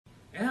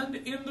and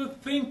in the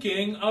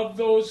thinking of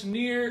those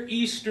Near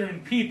Eastern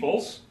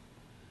peoples,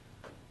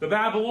 the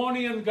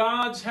Babylonian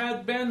gods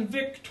had been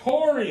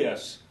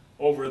victorious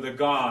over the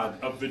God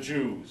of the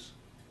Jews,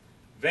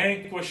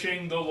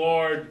 vanquishing the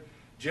Lord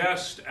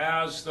just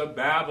as the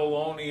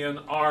Babylonian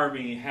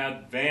army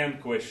had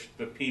vanquished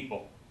the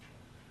people.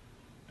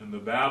 And the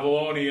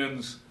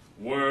Babylonians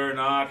were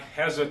not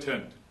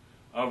hesitant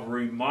of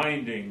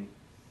reminding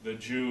the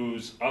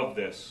Jews of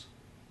this.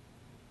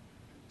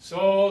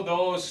 So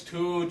those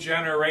 2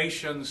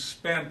 generations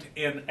spent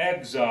in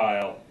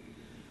exile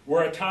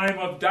were a time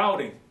of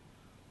doubting,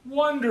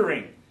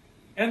 wondering,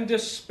 and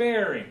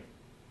despairing.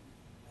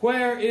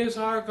 Where is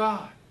our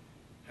God?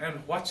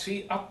 And what's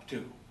He up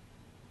to?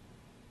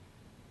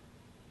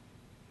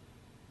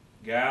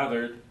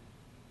 Gathered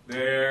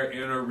there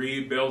in a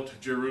rebuilt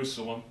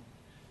Jerusalem,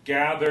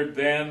 gathered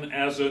then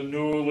as a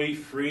newly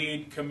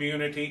freed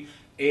community,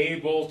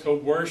 able to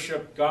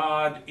worship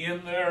God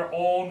in their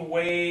own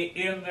way,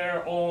 in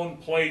their own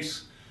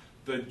place,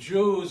 the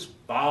Jews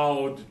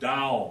bowed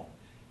down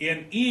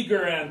in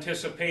eager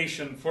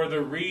anticipation for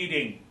the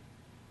reading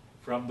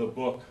from the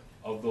book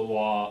of the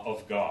law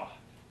of God,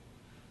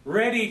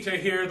 ready to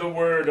hear the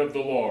word of the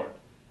Lord.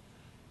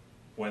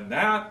 When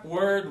that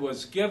word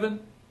was given,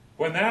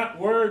 when that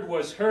word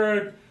was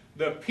heard,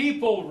 the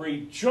people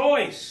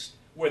rejoiced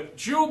with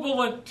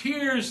jubilant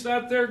tears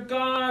that their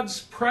God's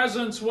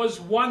presence was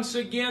once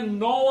again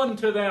known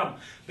to them.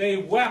 They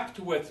wept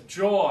with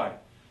joy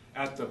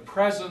at the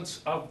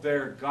presence of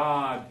their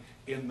God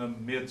in the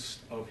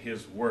midst of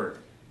His word.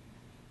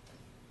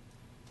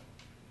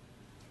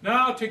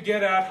 Now, to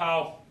get at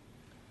how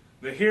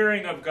the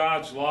hearing of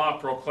God's law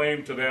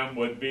proclaimed to them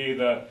would be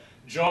the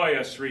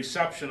joyous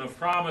reception of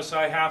promise,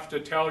 I have to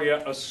tell you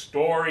a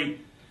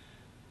story,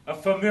 a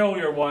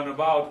familiar one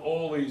about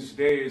Ole's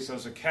days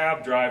as a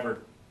cab driver.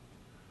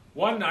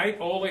 One night,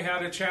 Ole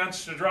had a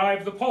chance to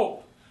drive the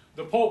Pope.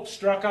 The Pope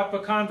struck up a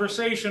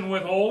conversation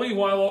with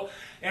Ole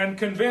and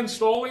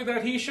convinced Ole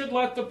that he should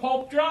let the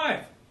Pope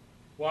drive,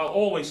 while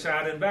Ole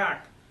sat in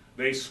back.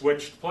 They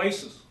switched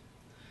places.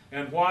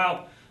 And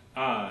while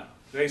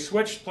they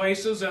switched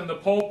places and the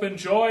Pope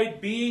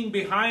enjoyed being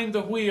behind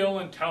the wheel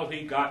until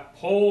he got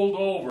pulled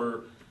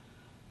over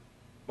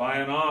by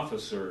an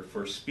officer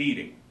for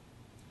speeding.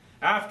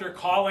 After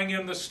calling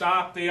in the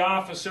stop, the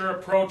officer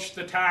approached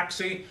the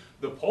taxi.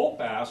 The Pope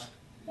asked,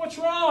 "What's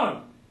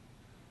wrong?"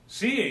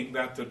 Seeing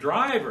that the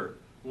driver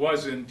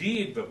was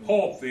indeed the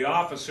Pope, the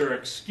officer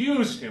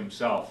excused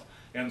himself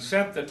and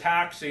sent the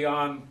taxi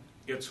on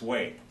its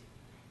way.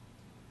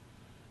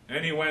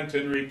 Then he went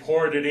and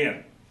reported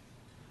in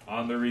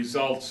on the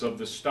results of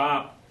the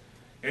stop,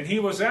 and he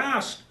was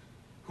asked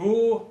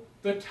who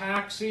the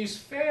taxi's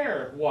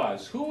fare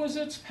was. Who was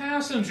its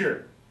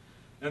passenger?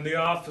 And the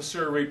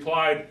officer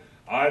replied,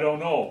 "I don't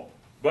know,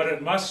 but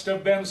it must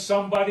have been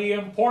somebody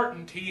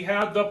important. He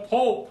had the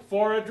Pope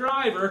for a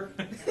driver."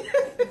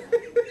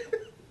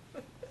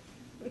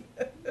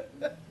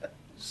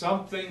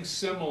 Something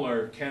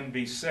similar can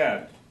be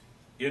said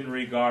in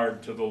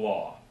regard to the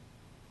law.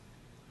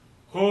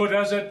 Who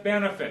does it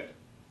benefit?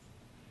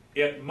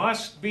 It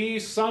must be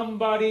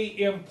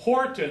somebody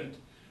important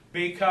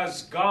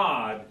because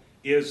God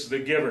is the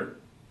giver.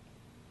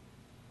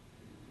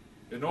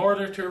 In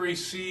order to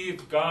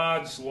receive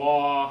God's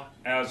law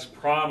as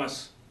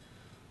promise,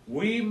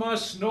 we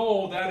must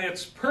know that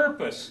its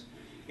purpose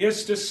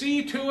is to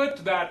see to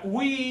it that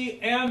we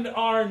and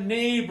our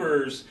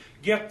neighbors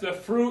get the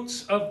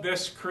fruits of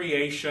this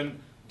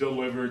creation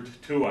delivered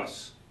to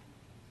us.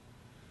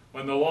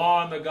 When the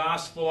law and the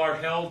gospel are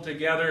held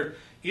together,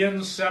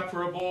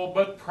 inseparable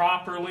but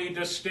properly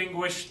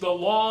distinguished, the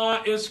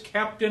law is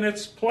kept in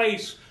its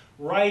place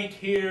right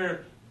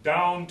here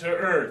down to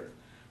earth.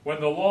 When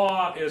the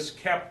law is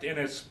kept in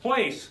its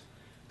place,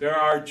 there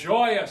are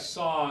joyous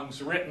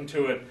songs written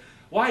to it,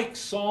 like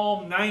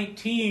Psalm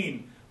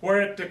 19, where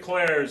it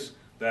declares,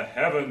 "The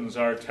heavens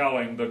are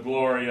telling the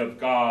glory of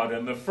God,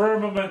 and the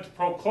firmament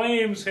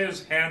proclaims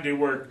His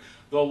handiwork.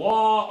 The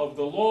law of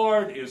the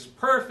Lord is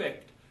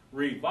perfect,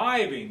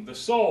 reviving the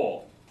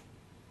soul."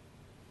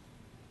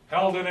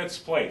 Held in its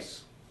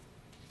place,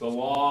 the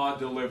law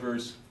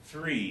delivers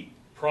 3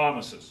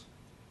 promises.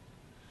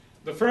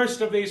 The first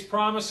of these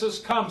promises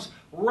comes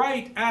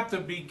right at the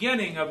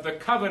beginning of the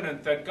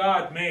covenant that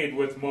God made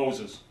with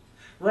Moses.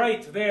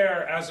 Right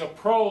there as a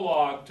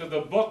prologue to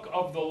the book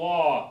of the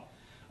law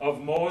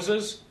of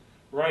Moses,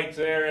 right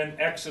there in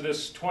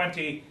Exodus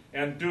 20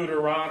 and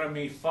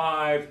Deuteronomy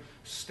 5,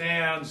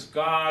 stands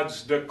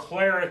God's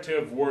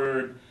declarative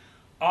word,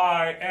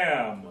 "I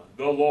am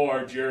the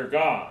Lord your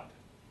God."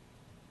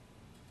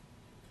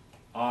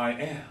 I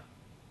am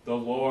the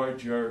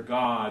Lord your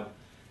God.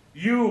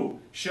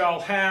 You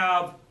shall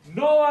have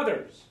no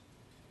others.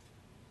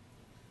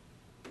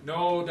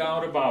 No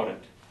doubt about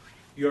it.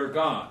 Your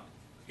God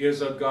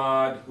is a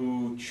God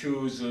who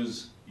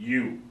chooses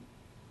you.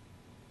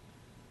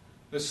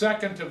 The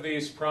second of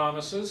these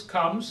promises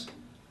comes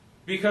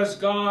because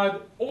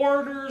God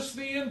orders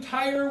the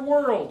entire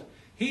world.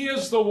 He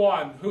is the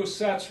one who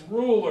sets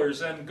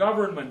rulers and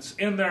governments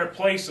in their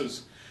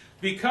places.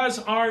 Because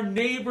our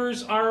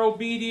neighbors are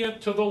obedient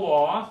to the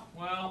law,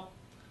 well,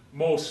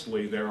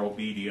 mostly they're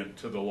obedient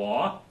to the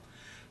law.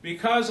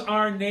 Because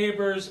our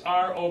neighbors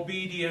are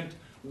obedient,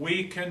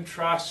 we can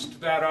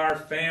trust that our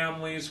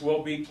families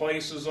will be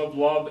places of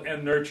love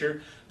and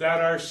nurture,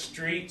 that our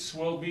streets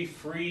will be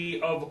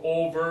free of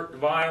overt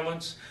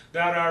violence,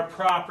 that our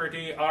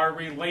property, our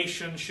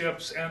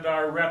relationships, and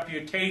our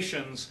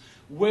reputations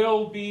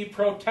will be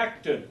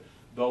protected.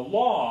 The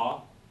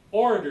law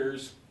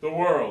orders the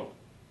world.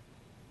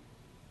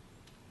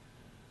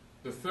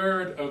 The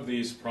third of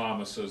these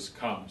promises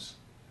comes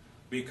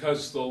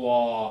because the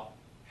law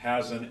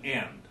has an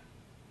end.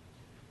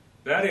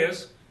 That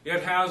is,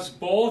 it has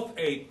both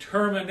a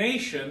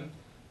termination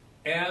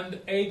and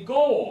a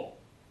goal,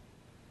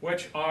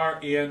 which are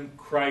in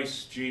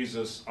Christ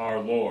Jesus our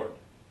Lord.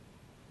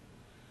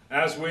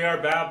 As we are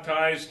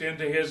baptized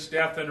into his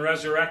death and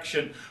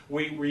resurrection,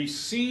 we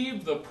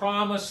receive the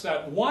promise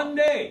that one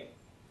day,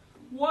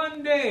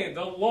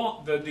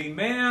 the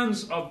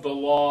demands of the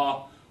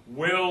law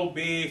will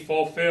be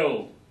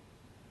fulfilled.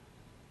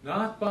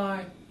 Not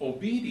by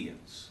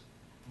obedience,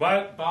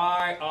 but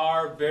by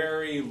our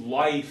very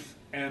life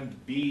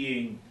and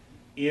being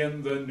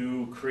in the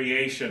new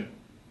creation.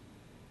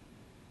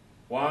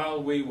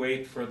 While we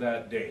wait for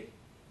that day,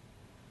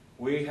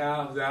 we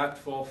have that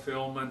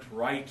fulfillment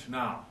right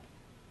now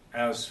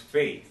as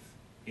faith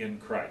in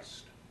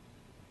Christ.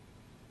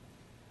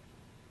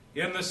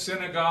 In the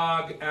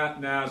synagogue at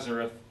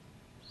Nazareth,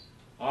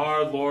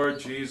 our Lord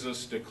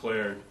Jesus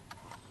declared,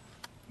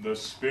 "The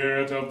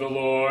Spirit of the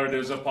Lord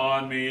is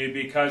upon me,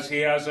 because he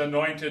has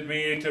anointed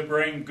me to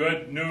bring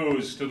good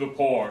news to the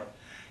poor.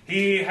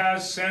 He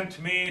has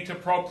sent me to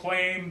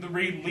proclaim the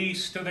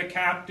release to the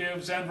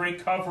captives and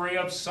recovery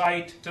of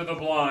sight to the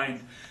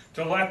blind,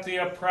 to let the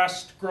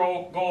oppressed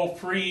go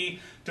free,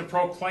 to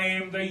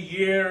proclaim the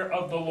year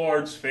of the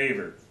Lord's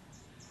favor."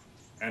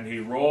 And he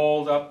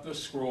rolled up the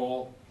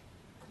scroll,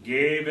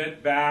 gave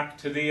it back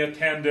to the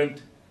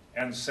attendant,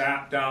 and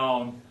sat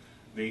down.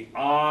 The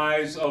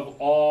eyes of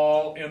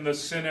all in the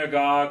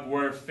synagogue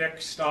were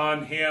fixed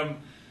on him,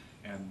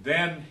 and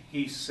then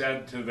he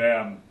said to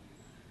them,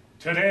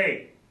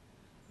 "Today,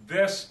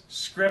 this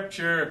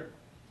scripture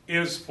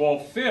is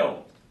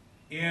fulfilled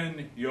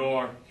in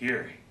your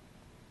hearing."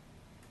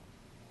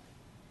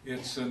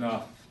 It's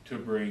enough to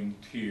bring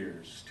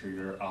tears to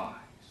your eyes.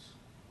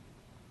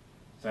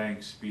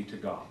 Thanks be to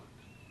God.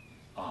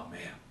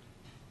 Amen.